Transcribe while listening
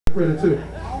Ready too.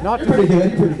 You're pretty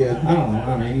good, you're pretty good. I don't know,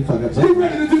 I mean, you fuck up. You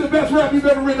ready to do the best rap you've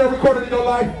ever written or recorded in your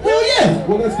life? Hell yeah!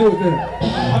 Well, let's do it then.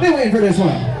 I've been waiting for this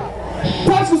one.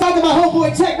 Props goes out to my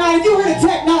homeboy Tech 9. If you heard of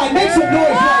Tech 9, make some noise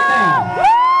right now.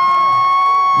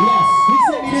 Yes, he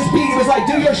sent me this beat. He was like,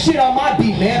 do your shit on my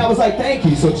beat, man. I was like, thank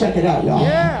you. So check it out, y'all.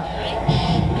 Yeah.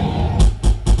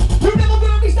 You're never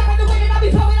gonna be stopping the way that I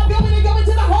be coming. I'm going and going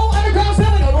to the whole underground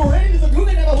selling. I'm already as a group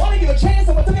that never want to give a chance.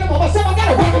 So I took it upon myself. I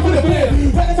gotta rock it for the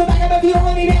band. Rapping so back up if you don't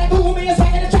really need it. Google me and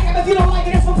swag it and track it if you don't like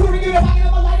it. It's for proving you to rock it.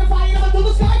 I'm a lighter fire. I'm to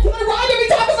the sky. Killing a ride every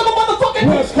time. 'Cause I'm a motherfucking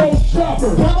West Coast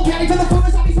chopper. Primal County to the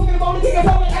fullest. I be smoking a bone and kicking a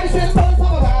phone. I just feel the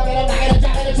pop around. And I'm not gonna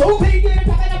drop it. It's too big.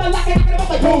 I'm a locking. I'm gonna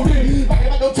like gold. Rocking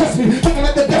like don't test me. Looking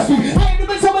like the best me. I ain't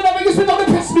doing someone that makes me don't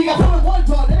impress me. I'm throwing one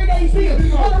ton. Every day he's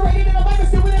feeling. Underrated and I'm like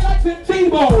still with it like 15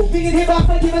 balls. Being hip hop,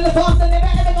 like giving the thoughts. And never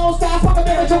ever gonna stop. Fuck a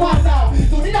marriage or one now.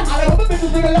 Don't need to holler up a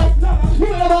bitch's nigga like. You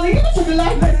know I'm only in the sugar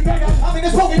like. I'm in the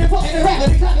smoking and fucking and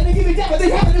rapping and clapping and giving down. But they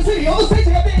have in the city. On the stage, I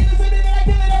got been in the city. And I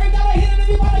kill it every time I hit it. If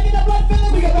you wanna get the blood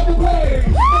filling, we got nothing to play.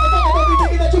 Don't be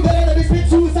thinking that you got enemies. Spit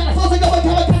suicide. Flows like going to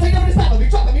a never stop me.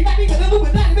 Dropping me. Not even a little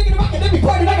bit. Not even a rocket. Let me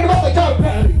party. Not gonna roll like John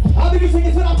Patty. I'll be using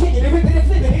it when I'm kicking it. Ripping and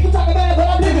flipping. You can talk about it, but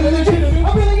I'm living it legit.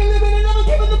 I'm really living it. I'm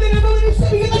giving the minute. I'm really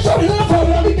sitting in the show. And I'm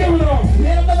talking. I'll be giving it all.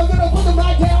 Yeah, I'm never gonna put the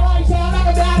mic down. Right sound. Knock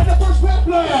it down in the first rap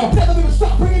now. Never gonna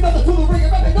stop bringing nothing to the ring.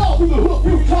 I'm rapping all through the hook.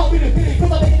 You call me the hit.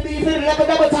 Cause I'm making the beat. And I'm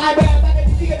never time back. Back at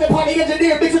the get the party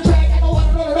engineer. Mix a track. I don't want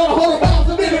to run around a whole bounds.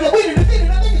 A minute. A winner. A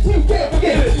minute. I think it's you. Can't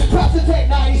forget it. Props to Tech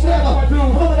 9. He's never. I'm in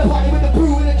the party with the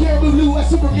crew and the Caribou Lou. A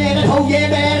Superman. And oh yeah,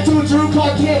 man. To a true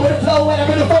Clark Kent with a flow. And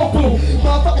I'm in the vocal.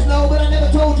 Motherfuckers know, but I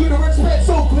never told you the word spread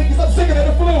so quick. Cause I'm sicker than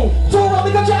the flu. So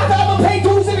I'm gonna drive out. I'm a pay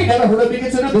dues. If you never heard of me,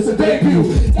 consider this a debut.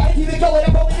 Gotta keep it going.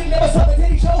 I'm rolling. Never stop a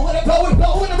titty show. When I blow and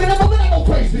blow. In a minute, I go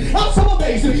crazy. I'm so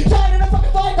amazing. Shining in a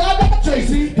fucking fine dime like I'm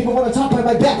Tracy. People wanna talk behind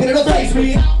my back and it'll face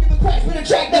me. I don't give a crap with a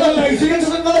track, never lazy. It's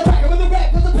just another cracker with a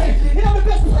rap, with a pace. And I'm the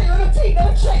best player on the team,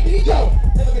 never shake me. Yo,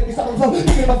 never gonna be stopping flow.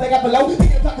 Thinking about that below.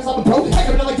 Thinking about cause I'm a pro. I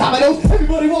can be like dominoes.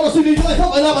 Everybody wanna see me like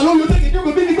I'm an anomaly. You're thinking you're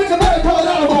a big bitch. I'm not a common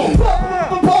animal.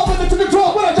 I'm Paul with the trigger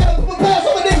draw. When I try to put a pass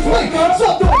on the niggas play.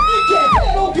 Something you can't play.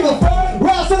 I don't give a fuck.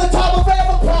 Rise to the top of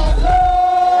ever Potluck.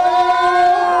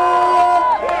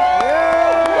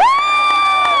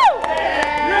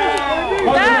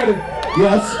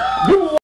 Yes.